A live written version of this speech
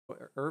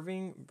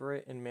Irving,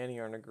 Britt, and Manny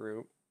are in a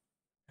group.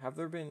 Have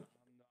there been?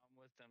 I'm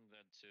with them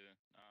then too.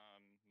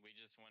 We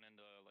just went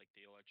into like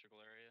the electrical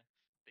area.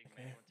 I think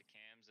Manny Okay. went to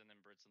cams, and then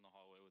Britt's in the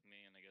hallway with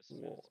me, and I guess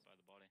Well, Smith's by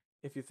the body.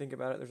 if you think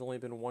about it, there's only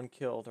been one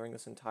kill during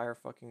this entire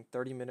fucking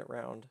 30-minute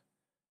round.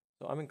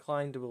 So I'm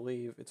inclined to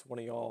believe it's one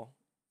of y'all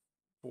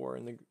four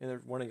in the,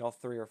 and one of y'all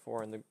three or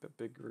four in the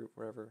big group,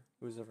 whatever,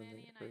 who's Well, ever in the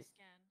Manny and I group.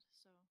 scanned,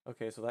 so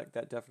Okay, so that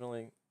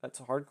definitely, that's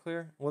a hard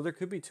clear. Well, there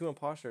could be two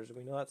imposters.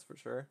 We know that's for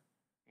sure.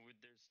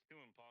 There's two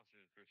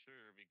imposters for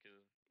sure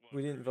because well,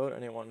 We didn't Irving vote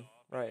got voted anyone,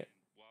 off, right?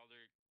 and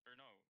Wilder or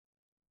no,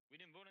 we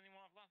didn't vote anyone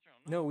off last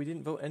round. No, No, we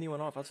didn't vote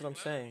anyone Irving off. That's what I'm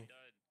already saying.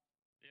 died.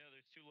 Yeah,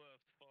 there's two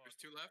left. There's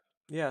Fuck. two left.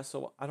 Yeah,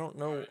 so I don't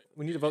All know. right.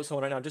 We need to vote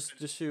someone right now. It's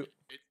Just shoot.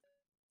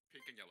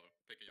 pink and yellow.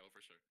 Pink and yellow for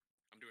sure.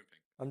 I'm doing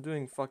pink. I'm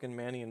doing fucking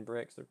Manny and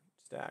Bricks. They're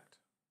stacked.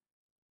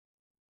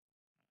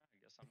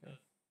 I guess I'm Okay. dead.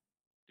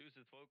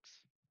 Deuces,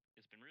 folks.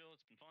 It's been real.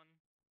 It's been fun.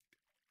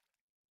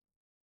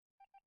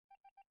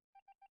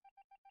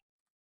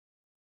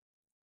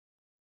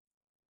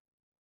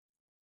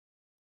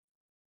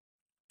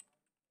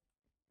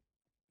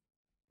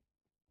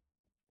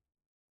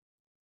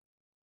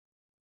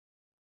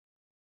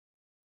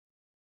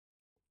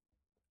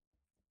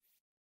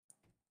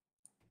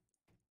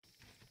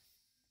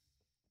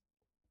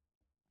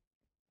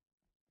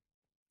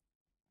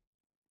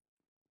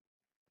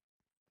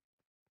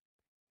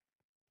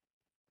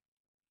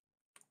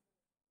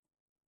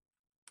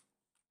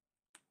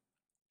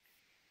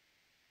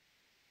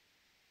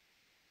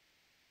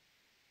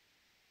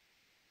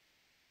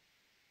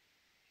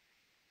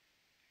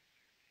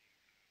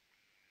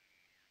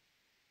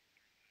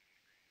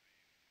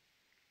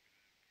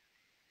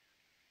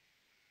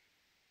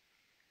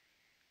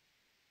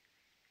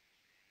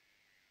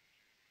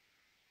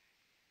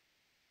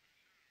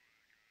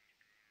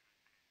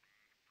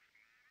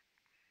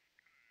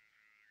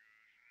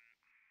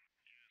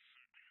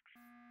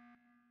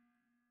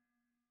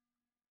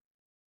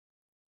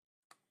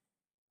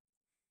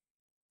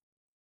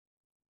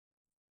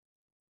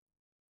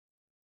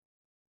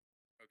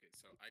 Okay,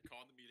 so I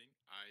called the meeting.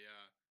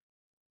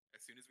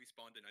 As soon as we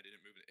spawned in, I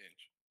didn't move an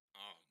inch.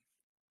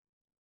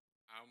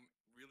 I'm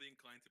really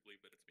inclined to believe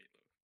that it's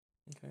Meatloaf.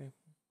 Okay.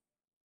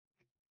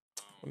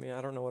 I Um, mean, I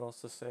don't know what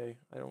else to say.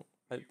 I don't.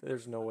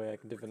 There's no way I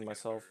can defend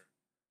myself.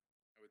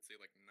 I would say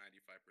like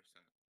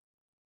 95%.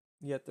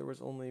 Yet there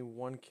was only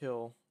one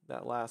kill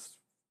that last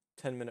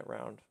 10-minute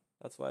round.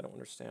 That's what I don't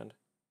understand.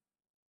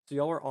 So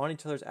y'all were on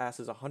each other's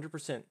asses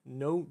 100%.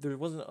 No, there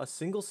wasn't a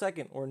single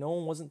second or no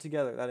one wasn't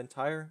together that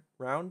entire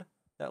round,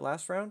 that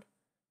last round.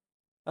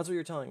 That's what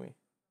you're telling me.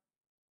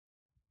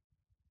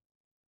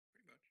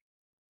 Pretty much.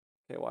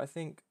 Okay, well I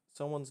think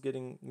someone's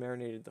getting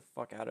marinated the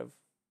fuck out of,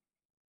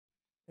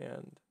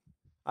 and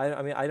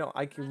I mean I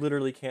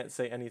literally can't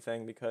say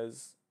anything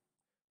because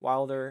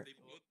Wilder They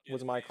both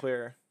was get my banned.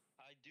 clear.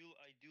 I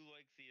do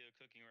like the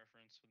cooking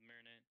reference with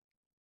marinade.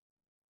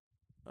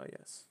 Oh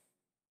yes.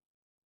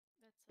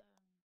 that's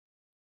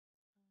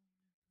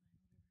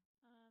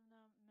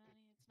no,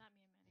 Manny. It's not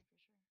me and Manny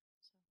for sure.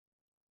 So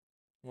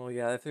Well,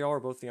 yeah, if they all were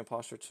both the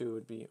imposter too,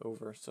 it'd be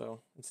over.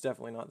 So it's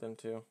definitely not them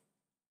two.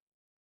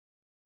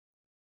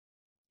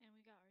 and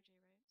we got RJ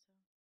right. So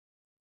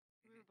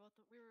we were both.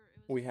 We were.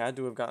 It was. We had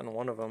to have gotten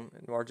one of them,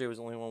 and RJ was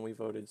the only one we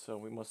voted, so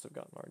we must have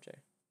gotten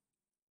RJ.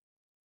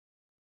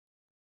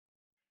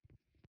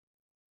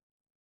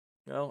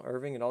 Well,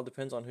 Irving, it all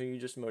depends on who you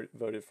just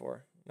voted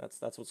for.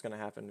 That's what's gonna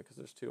happen because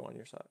there's two on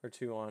your side or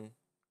two on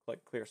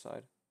like clear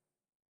side.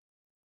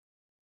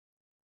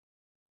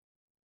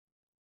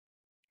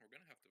 We're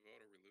gonna have to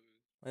vote or we lose.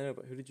 I know,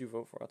 but who did you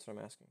vote for? That's what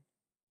I'm asking.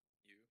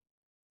 You.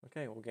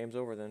 Okay, well, game's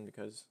over then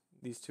because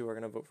these two are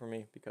gonna vote for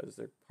me because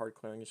they're hard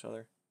clearing each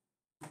other.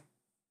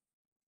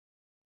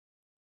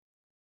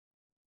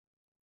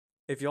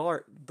 If y'all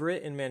are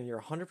Brit and Man,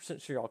 you're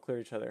 100% sure y'all clear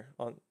each other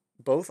on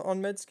both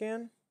on med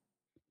scan.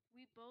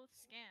 We both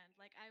scanned.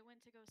 Like I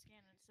went to go scan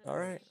instead. All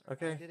right,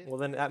 okay. Well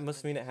then that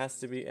must mean it has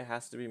to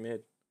be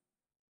mid.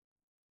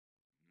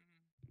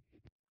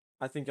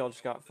 I think y'all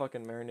just got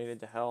fucking marinated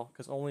to hell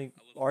because only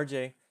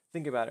RJ.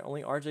 Think about it.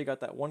 Only RJ got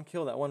that one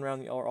kill that one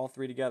round. Y'all are all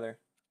three together.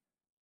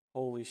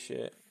 Holy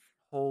shit.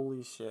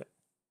 Holy shit.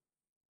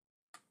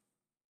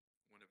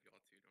 One of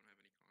y'all two don't have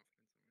any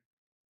confidence in me.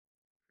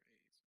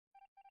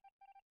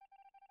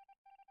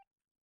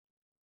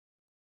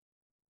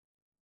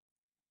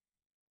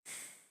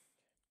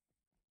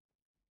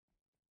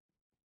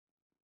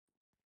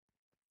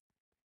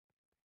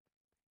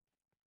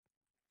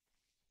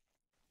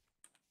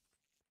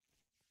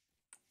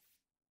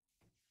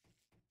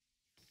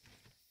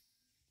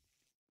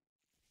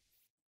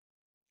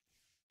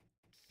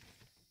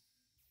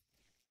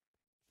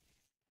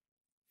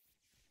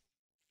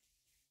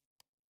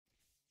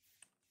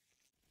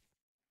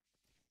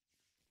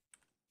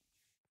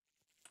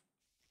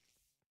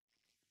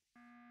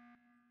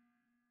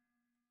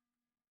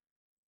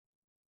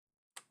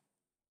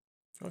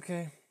 Crazy.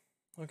 Okay.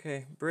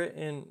 Okay. Britt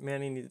and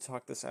Manny need to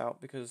talk this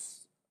out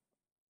because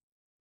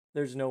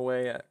there's no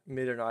way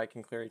Mid and I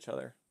can clear each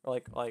other.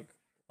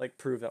 like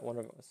prove that one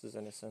of us is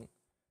innocent.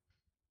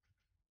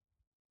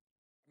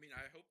 I mean,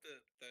 I hope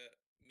that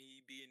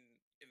me being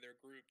in their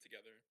group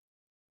together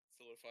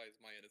solidifies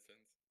my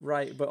innocence.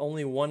 Right, but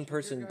only one Should your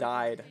person guys'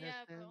 died. Yeah,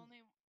 but innocence-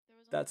 only there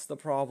was. That's the only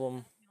one. problem.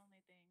 That's the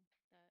only thing that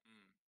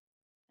Mm.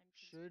 I'm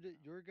Should concerned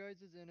your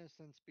guys'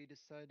 innocence be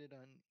decided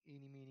on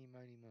eeny, meeny,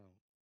 miny, mo?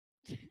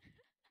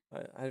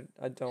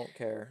 I don't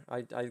care.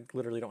 I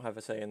literally don't have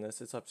a say in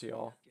this. It's up to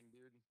y'all. Napkin,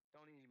 dude.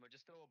 Don't eat anymore.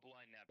 Just throw a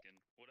blind napkin.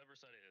 Whatever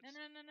side it No, is.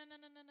 no, no, no, no,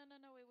 no, no, no, no,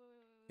 no. Wait.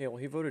 Yeah, well,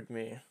 he voted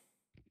me.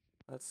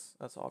 That's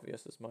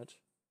obvious as much.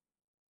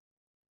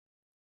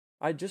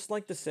 I'd just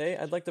like to say,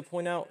 I'd like to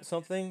point out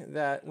something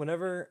that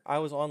whenever I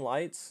was on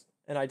lights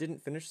and I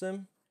didn't finish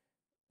them,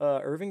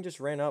 Irving just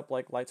ran up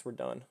like lights were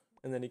done,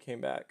 and then he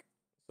came back.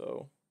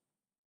 So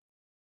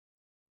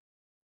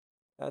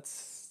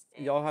that's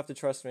y'all have to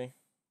trust me.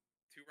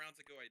 2 rounds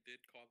ago, I did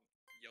call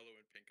yellow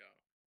and pink out.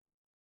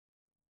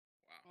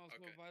 Wow. Also,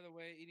 Okay. by the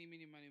way, eeny,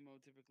 meeny, miny, mo.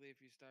 Typically,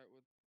 if you start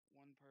with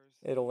one person,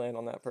 It'll land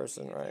on that so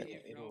person, if right? you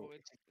Yeah, know it'll-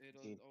 it,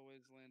 it'll it-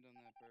 always land on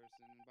that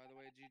person. And by the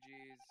way,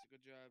 GG's,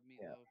 good job,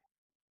 Yeah. Meatloaf.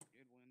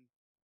 Good win.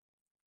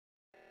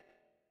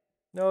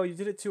 No, you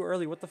did it too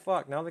early. What the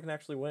fuck? Now they can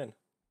actually win.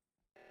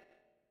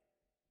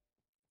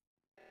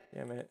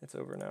 Damn it, it's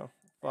over now.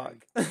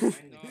 Fuck. No,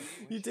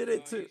 You did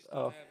it too. You still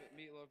Oh, have it,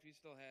 Meatloaf. You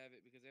still have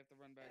it because they have to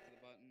run back to the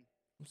button.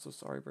 I'm so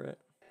sorry,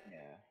 Brett.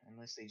 Yeah,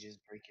 unless they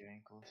just break your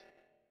ankles.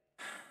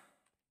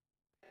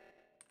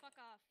 Fuck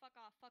off! Fuck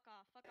off! Fuck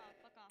off! Fuck off!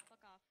 Fuck off!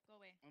 Fuck off! Go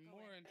away. I'm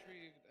Go more away.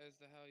 intrigued as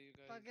to how you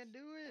guys. Fucking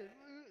do it!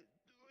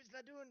 Who's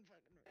not doing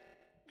fucking?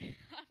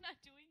 I'm not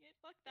doing it.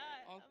 Fuck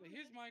that. Also,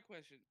 here's my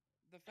question: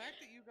 the fact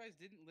that you guys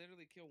didn't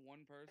literally kill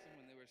one person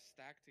when they were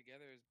stacked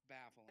together is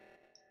baffling.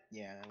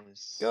 Yeah, that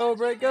was. Go,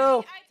 Brett,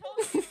 go! I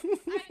told you.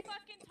 I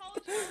fucking told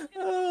you. I was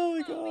gonna Oh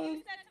my vote no, but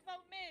you god. said to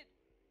vote mid.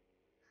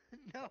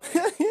 No.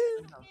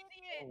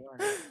 Idiot.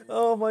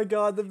 Oh my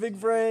god, the big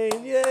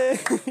brain! Yay!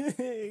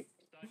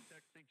 Side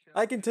texting chat.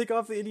 I can take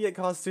off the idiot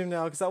costume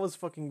now because that was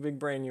fucking big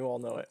brain. You all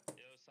know it. Yo,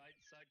 side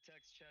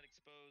text chat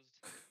exposed.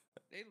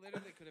 They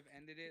literally could have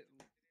ended it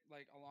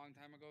like a long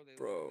time ago. They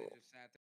Bro. literally just sat there.